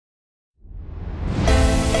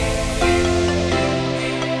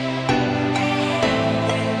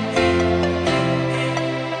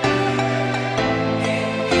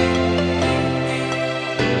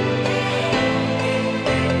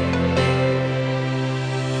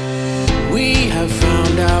have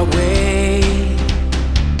found our way.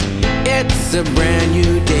 It's a brand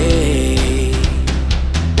new day,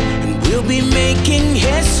 and we'll be making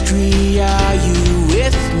history. Are you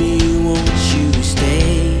with me? Won't you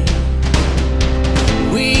stay?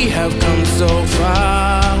 We have come so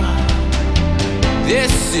far.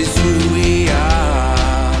 This is who we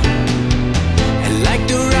are, and like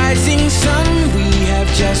the rising sun, we have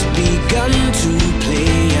just begun to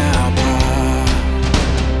play our part.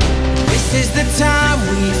 This is the time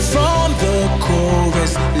we form the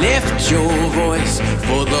chorus. Lift your voice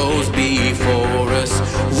for those before us.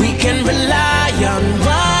 We can rely on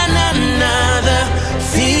one another.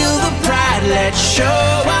 Feel the pride, let's show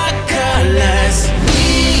our colors.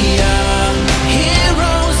 We are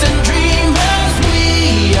heroes and dreamers. We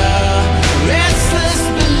are restless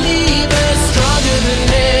believers, stronger than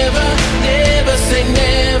ever. Never say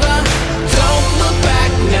never. Don't look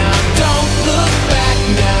back now, don't look back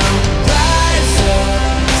now. Rise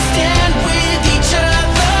up, stand with each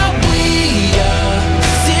other. We are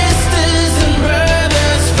sisters and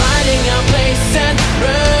brothers, fighting our place and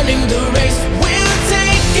running the race. We'll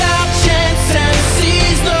take our chance and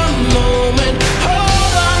seize the moment.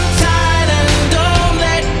 Hold on tight and don't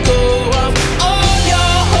let go of all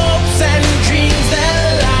your hopes and dreams that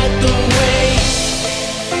light the way.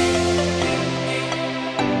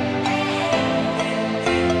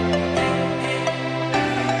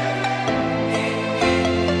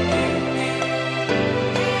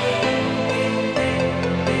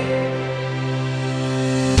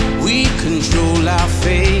 We control our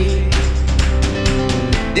fate.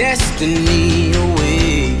 Destiny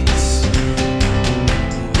awaits.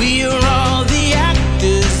 We are all the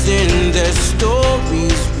actors in the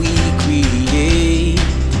stories we create.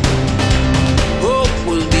 Hope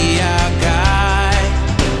will be our guide.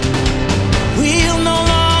 We'll no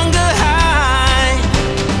longer hide.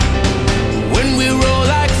 When we roll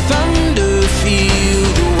like thunder, feel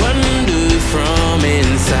the wonder from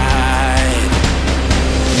inside.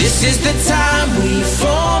 This is the time we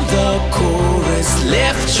form the chorus.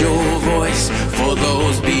 Lift your voice for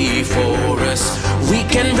those before us. We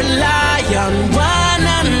can rely on one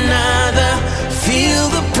another. Feel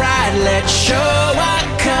the pride, let's show our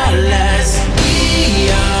colors. We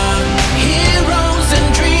are heroes and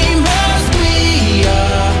dreamers. We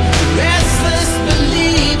are restless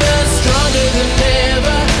believers, stronger than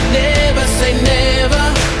ever. Never say never.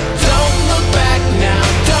 Don't look back now,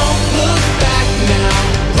 don't look back now.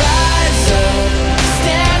 Rise up,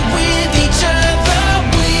 stand with each other.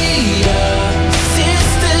 We are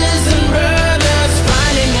sisters and brothers,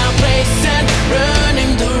 finding our place and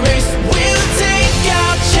running the race. We'll take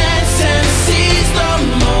our chance and seize the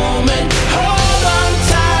moment. Hold on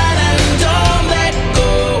tight and don't let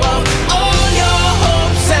go of all your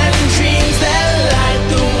hopes and dreams that light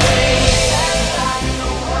the way.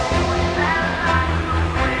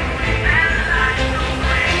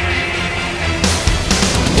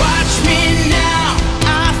 Watch me now,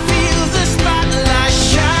 I feel the spotlight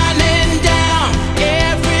shining down.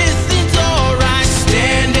 Everything's alright,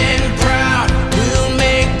 standing proud. We'll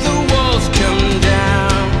make the walls come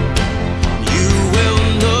down. You will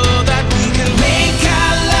know that we can make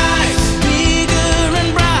our lives bigger and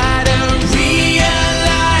brighter.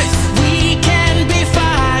 Realize we can be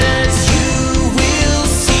fighters. You will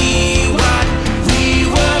see what we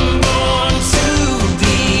were born to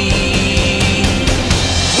be.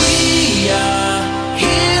 We are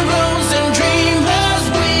heroes and dreamers.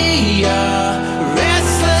 We are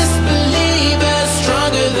restless believers,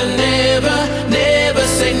 stronger than ever. Never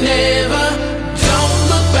say never. Don't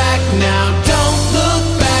look back now, don't look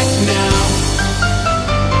back now.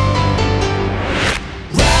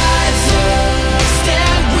 Rise up,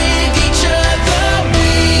 stand with each other. We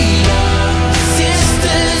are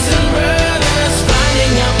sisters and brothers,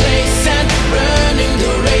 finding our place and running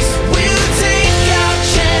the race. We'll take our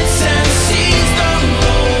chance and seize the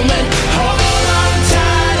moment. Hold on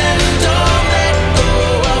tight and don't let go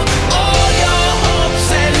of all your hopes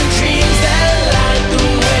and dreams that light the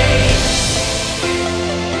way.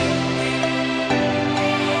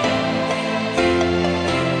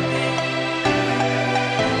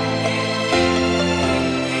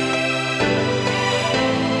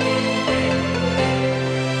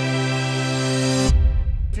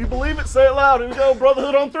 If you believe it, say it loud. Here we go.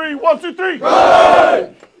 Brotherhood on three. 1, 2, 3.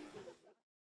 Right!